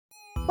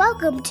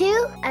Welcome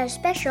to our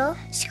special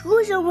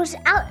School's Almost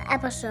Out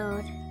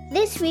episode.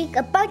 This week,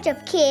 a bunch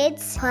of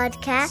kids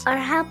podcasts are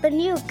helping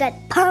you get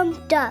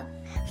pumped up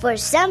for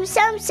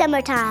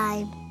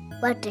summertime.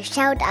 Want to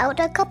shout out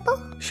a couple?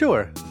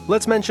 Sure.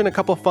 Let's mention a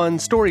couple fun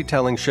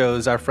storytelling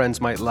shows our friends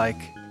might like.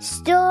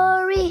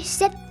 Story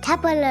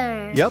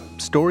Spectacular. Yep,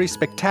 Story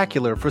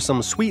Spectacular for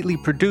some sweetly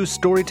produced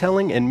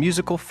storytelling and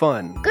musical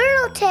fun.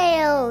 Girl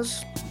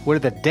Tales. Where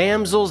the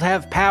damsels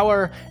have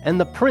power and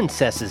the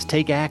princesses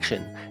take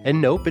action. And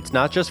nope, it's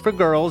not just for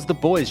girls. The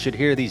boys should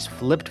hear these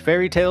flipped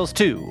fairy tales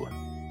too.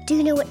 Do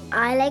you know what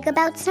I like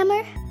about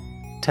summer?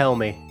 Tell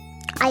me.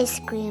 Ice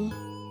cream.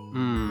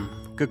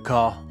 Good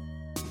call.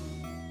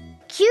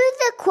 Cue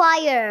the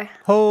choir.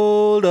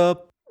 Hold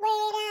up. Wait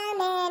a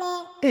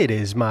minute. It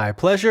is my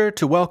pleasure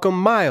to welcome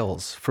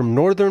Miles from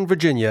Northern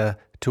Virginia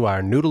to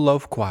our Noodle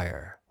Loaf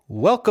Choir.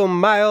 Welcome,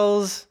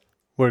 Miles.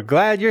 We're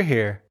glad you're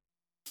here.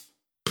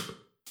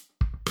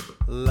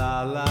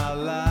 La la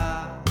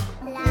la.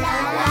 La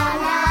la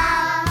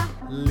la.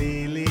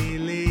 Lee lee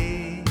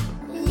lee.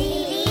 Lee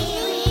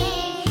lee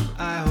lee.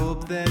 I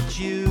hope that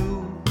you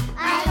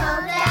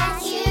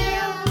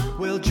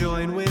will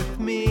join with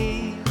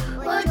me.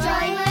 Will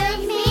join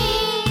with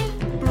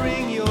me.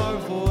 Bring your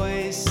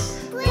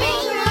voice Bring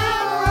your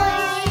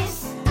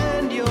voice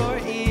and your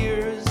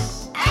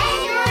ears.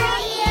 and your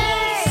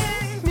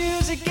ears.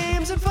 Music,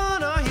 games, and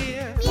fun are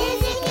here.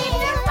 Music is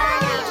the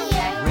fun of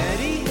here.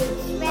 Ready,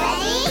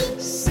 Ready,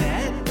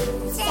 set,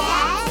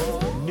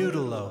 set,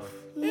 Noodle Loaf.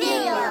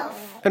 noodle.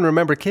 And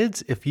remember,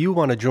 kids, if you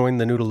want to join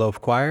the Noodle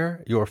Loaf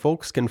Choir, your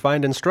folks can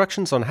find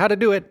instructions on how to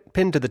do it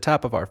pinned to the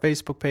top of our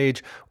Facebook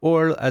page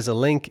or as a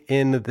link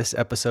in this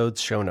episode's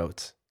show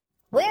notes.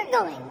 We're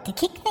going to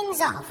kick things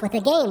off with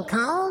a game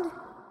called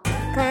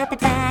Clap It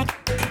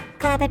Back,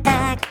 Clap It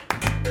Back,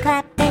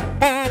 Clap It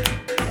Back.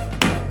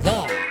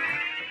 Yeah.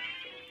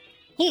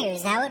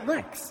 Here's how it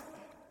works.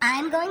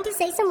 I'm going to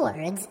say some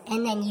words,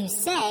 and then you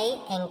say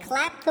and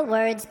clap the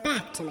words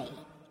back to me.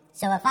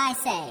 So if I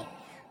say,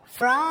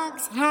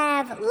 frogs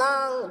have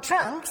long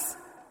trunks,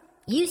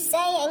 you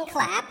say and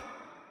clap,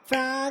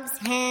 frogs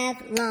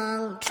have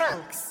long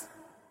trunks.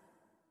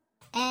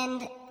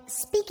 And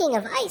speaking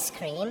of ice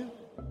cream,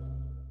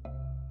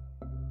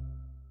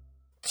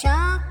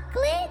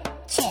 chocolate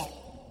chip.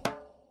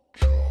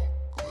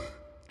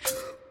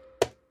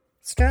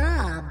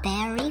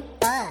 Strawberry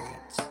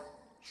fudge.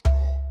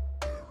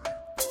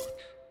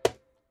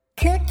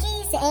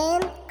 Cookies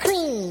and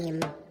cream.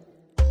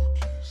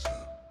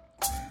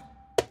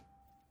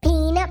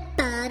 Peanut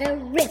butter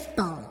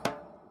ripple.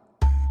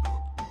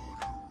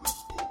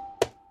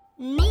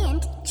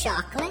 Mint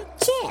chocolate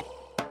chip.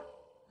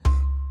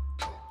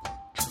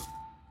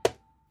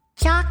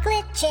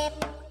 Chocolate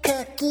chip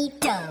cookie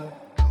dough.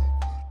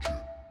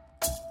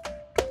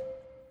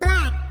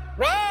 Black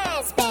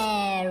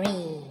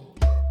raspberry.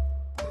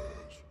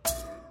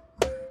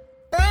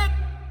 Black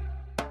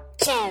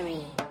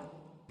cherry.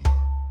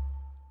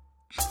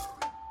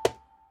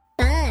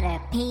 Butter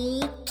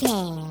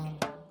pecan.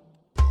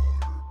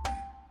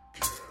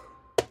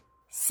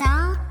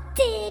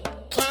 Salted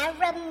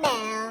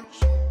caramel.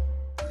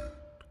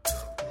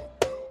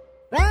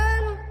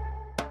 Rum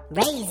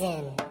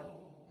raisin.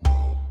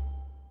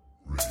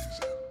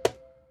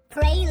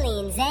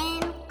 Pralines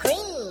and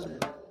cream.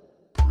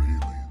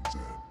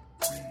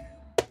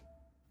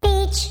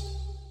 Peach.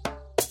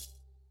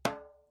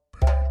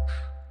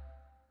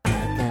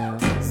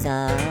 Echo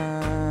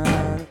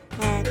song.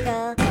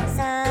 Echo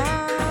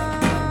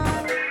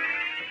song.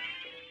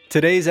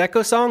 Today's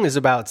Echo Song is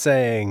about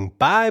saying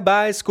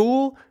bye-bye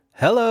school,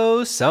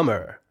 hello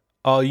summer.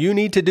 All you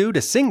need to do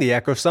to sing the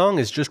Echo Song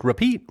is just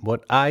repeat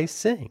what I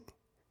sing.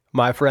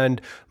 My friend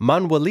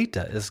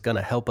Manuelita is going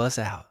to help us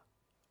out.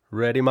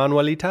 Ready,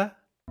 Manuelita?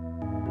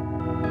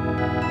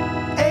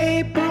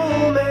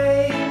 April,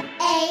 May,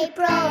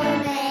 April,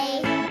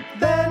 May,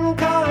 then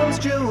comes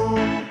June.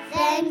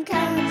 then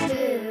comes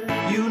June.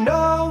 You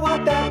know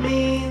what that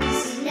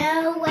means. You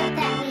know what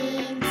that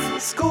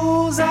means.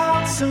 School's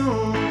out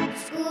soon.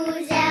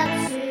 School's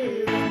out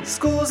soon.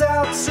 School's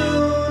out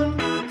soon.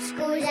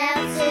 School's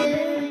out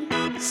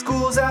soon.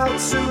 School's out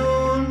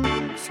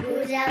soon.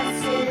 School's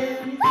out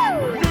soon.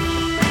 Woo!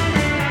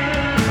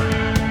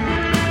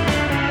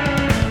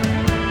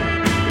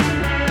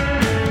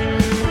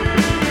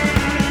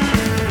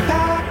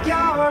 Pack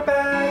your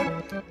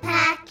bag,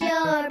 Pack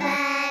your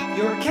bag,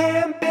 your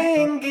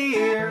camping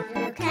gear.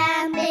 your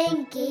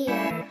camping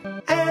gear,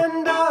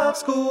 End of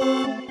school,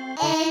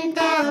 end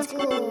of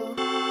school.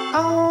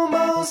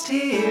 almost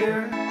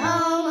here.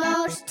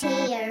 Almost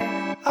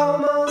here,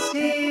 Almost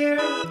here.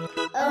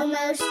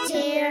 almost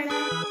here,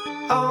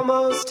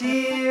 Almost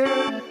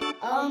here.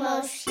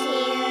 almost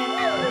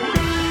here.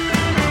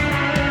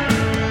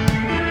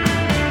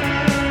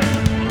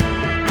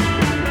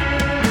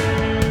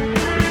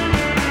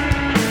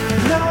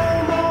 No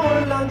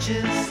more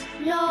lunches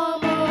No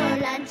more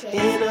lunches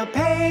in a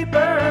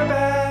paper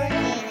bag.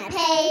 in a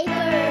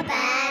paper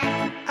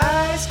bag.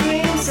 Ice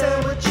cream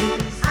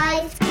sandwiches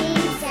Ice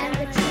cream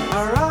sandwiches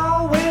are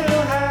all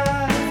we'll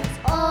have.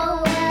 all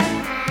we'll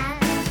have.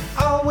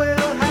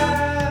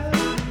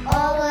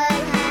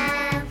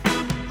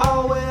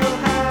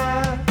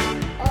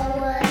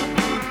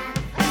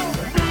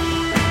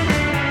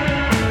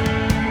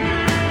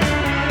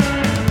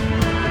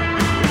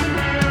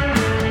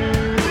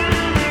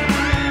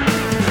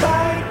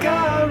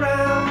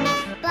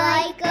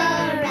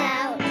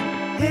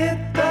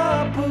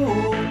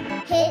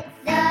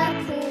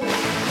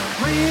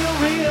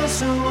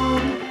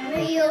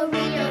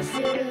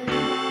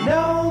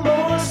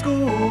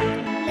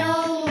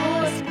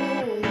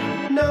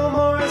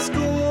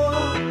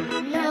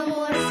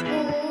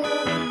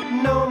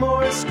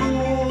 more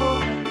school.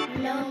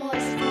 No more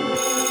school.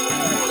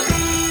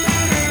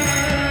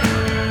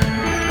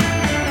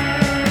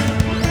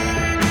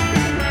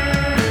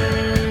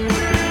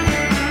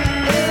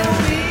 It'll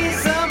be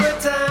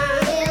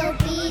summertime. It'll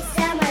be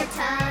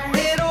summertime.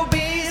 It'll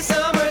be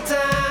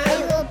summertime.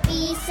 It will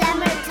be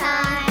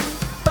summertime.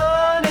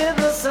 Fun in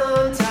the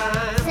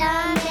sunshine.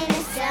 Sun in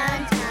the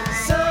sunshine.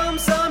 Some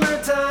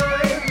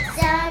summertime.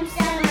 Some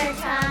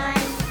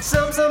summertime.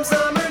 Some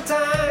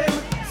summertime.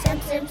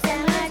 Some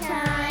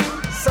summertime.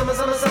 Summer,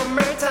 summertime. Some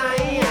summertime.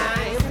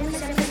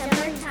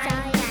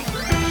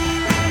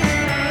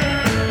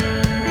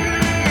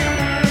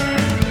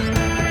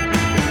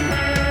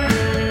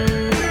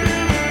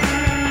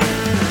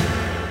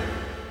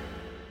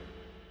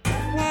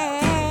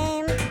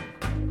 Name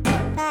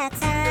that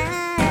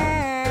sound.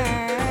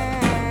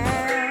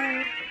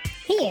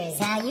 Here's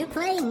how you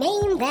play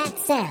Name That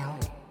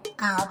Sound.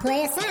 I'll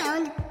play a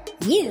sound.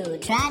 You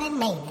try to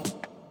name it.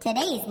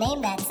 Today's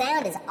Name That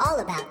Sound is all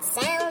about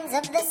sounds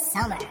of the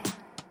summer.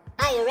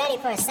 Are you ready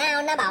for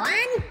sound number 1?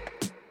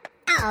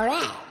 All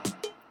right.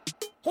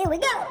 Here we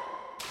go.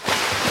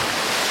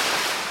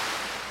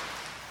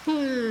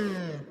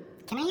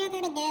 Can I hear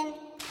that again?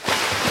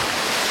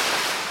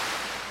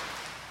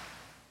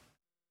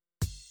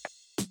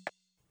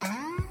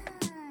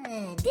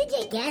 Did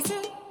you guess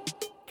it?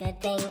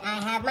 Good thing I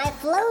have my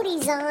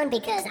floaties on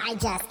because I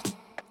just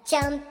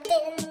jumped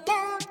in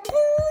the pool.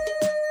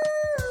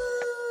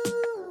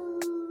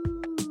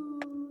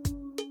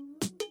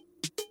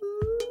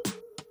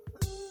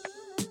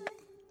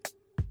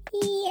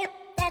 Yep,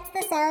 that's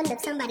the sound of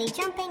somebody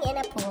jumping in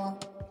a pool.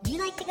 Do you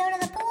like to go to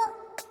the pool?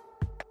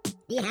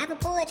 Do you have a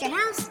pool at your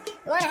house? You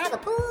want to have a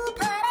pool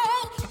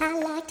party? I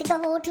like to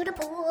go to the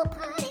pool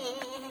party.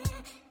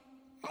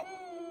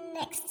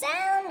 Next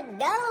sound,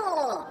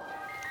 go!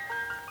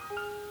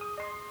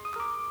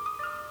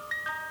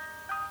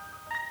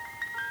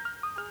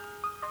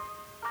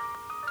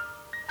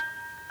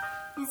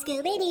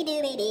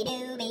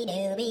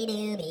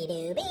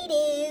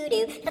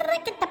 Scooby-Doo-Doo-Doo-Doo-Doo-Doo-Doo-Doo-Doo,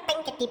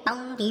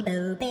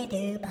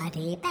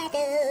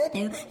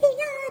 Racket-a-bang-a-dee-bong-dee-boo-be-doo-ba-dee-ba-doo-doo,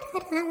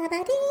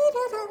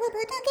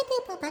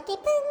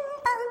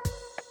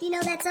 Do you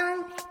know that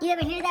song? Do you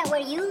ever hear that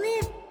where you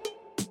live?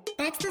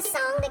 That's the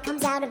song that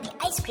comes out of the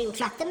ice cream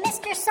truck, the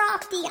Mr.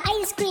 Softy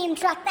ice cream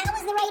truck. That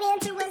was the right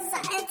answer.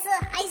 It's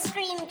an ice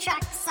cream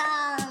truck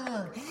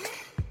song.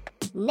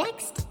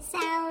 Next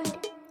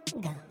sound,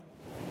 go.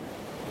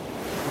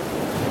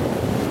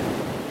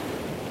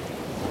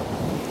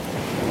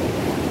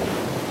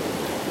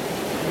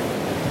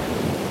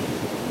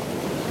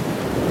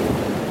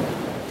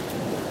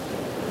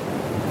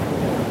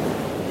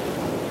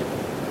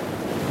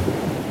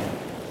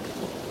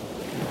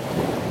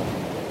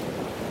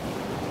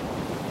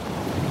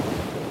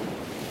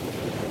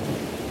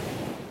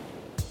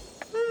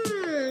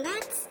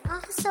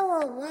 Also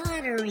a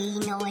watery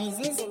noise,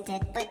 isn't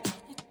it? But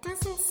it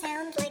doesn't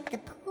sound like the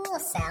pool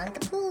sound. The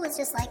pool is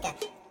just like a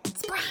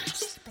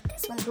splash, but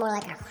this one's more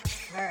like a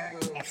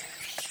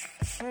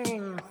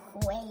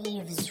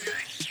waves.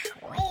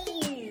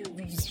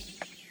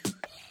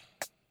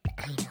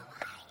 I know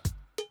why.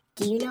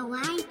 Do you know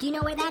why? Do you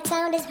know where that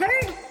sound is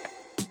heard?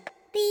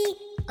 The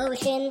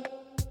ocean.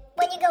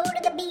 When you go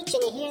to the beach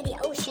and you hear the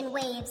ocean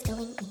waves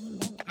going in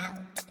and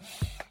out,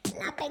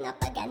 lapping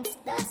up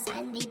against the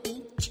sandy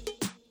beach.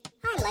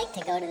 I like to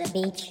go to the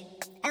beach.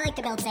 I like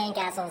to build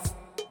sandcastles,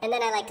 and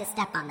then I like to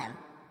step on them.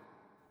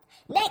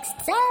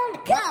 Next sound,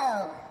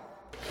 go!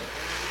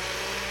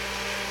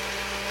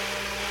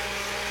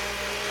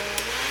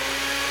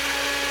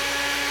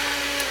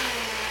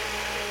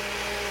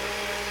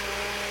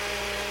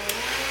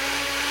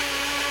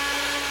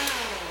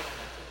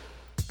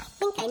 I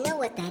think I know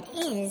what that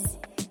is,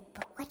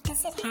 but what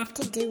does it have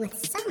to do with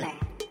summer?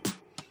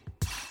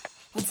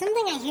 It's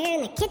something I hear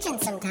in the kitchen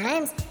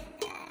sometimes.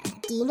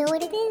 Do you know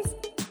what it is?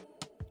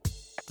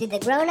 Do the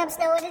grown-ups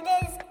know what it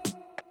is?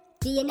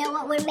 Do you know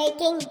what we're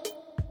making?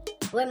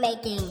 We're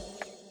making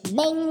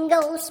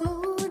mango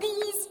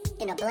smoothies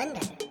in a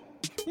blender.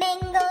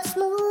 Mango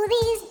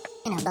smoothies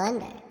in a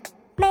blender.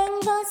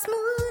 Mango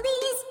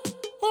smoothies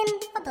in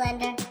a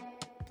blender.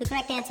 The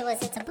correct answer was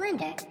it's a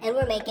blender, and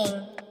we're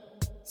making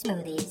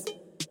smoothies.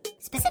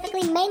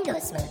 Specifically mango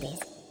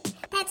smoothies.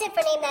 That's it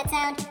for Name That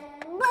Sound.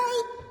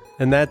 Bye!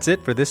 And that's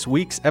it for this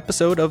week's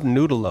episode of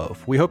Noodle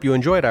Loaf. We hope you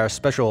enjoyed our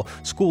special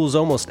School's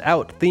Almost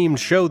Out themed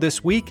show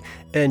this week,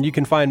 and you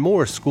can find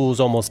more School's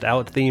Almost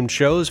Out themed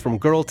shows from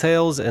Girl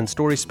Tales and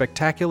Story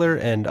Spectacular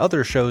and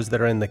other shows that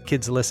are in the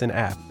Kids Listen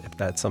app, if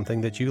that's something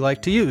that you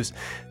like to use.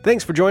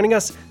 Thanks for joining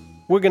us.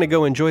 We're going to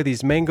go enjoy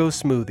these mango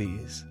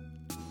smoothies.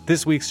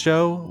 This week's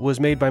show was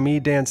made by me,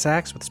 Dan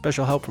Sachs, with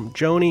special help from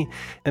Joni,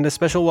 and a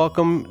special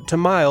welcome to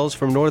Miles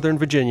from Northern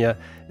Virginia.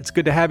 It's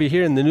good to have you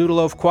here in the Noodle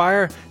Loaf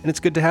Choir, and it's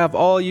good to have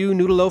all you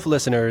Noodle Loaf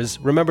listeners.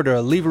 Remember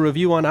to leave a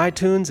review on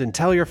iTunes and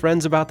tell your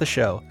friends about the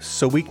show,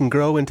 so we can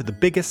grow into the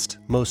biggest,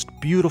 most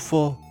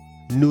beautiful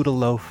Noodle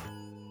Loaf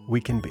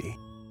we can be.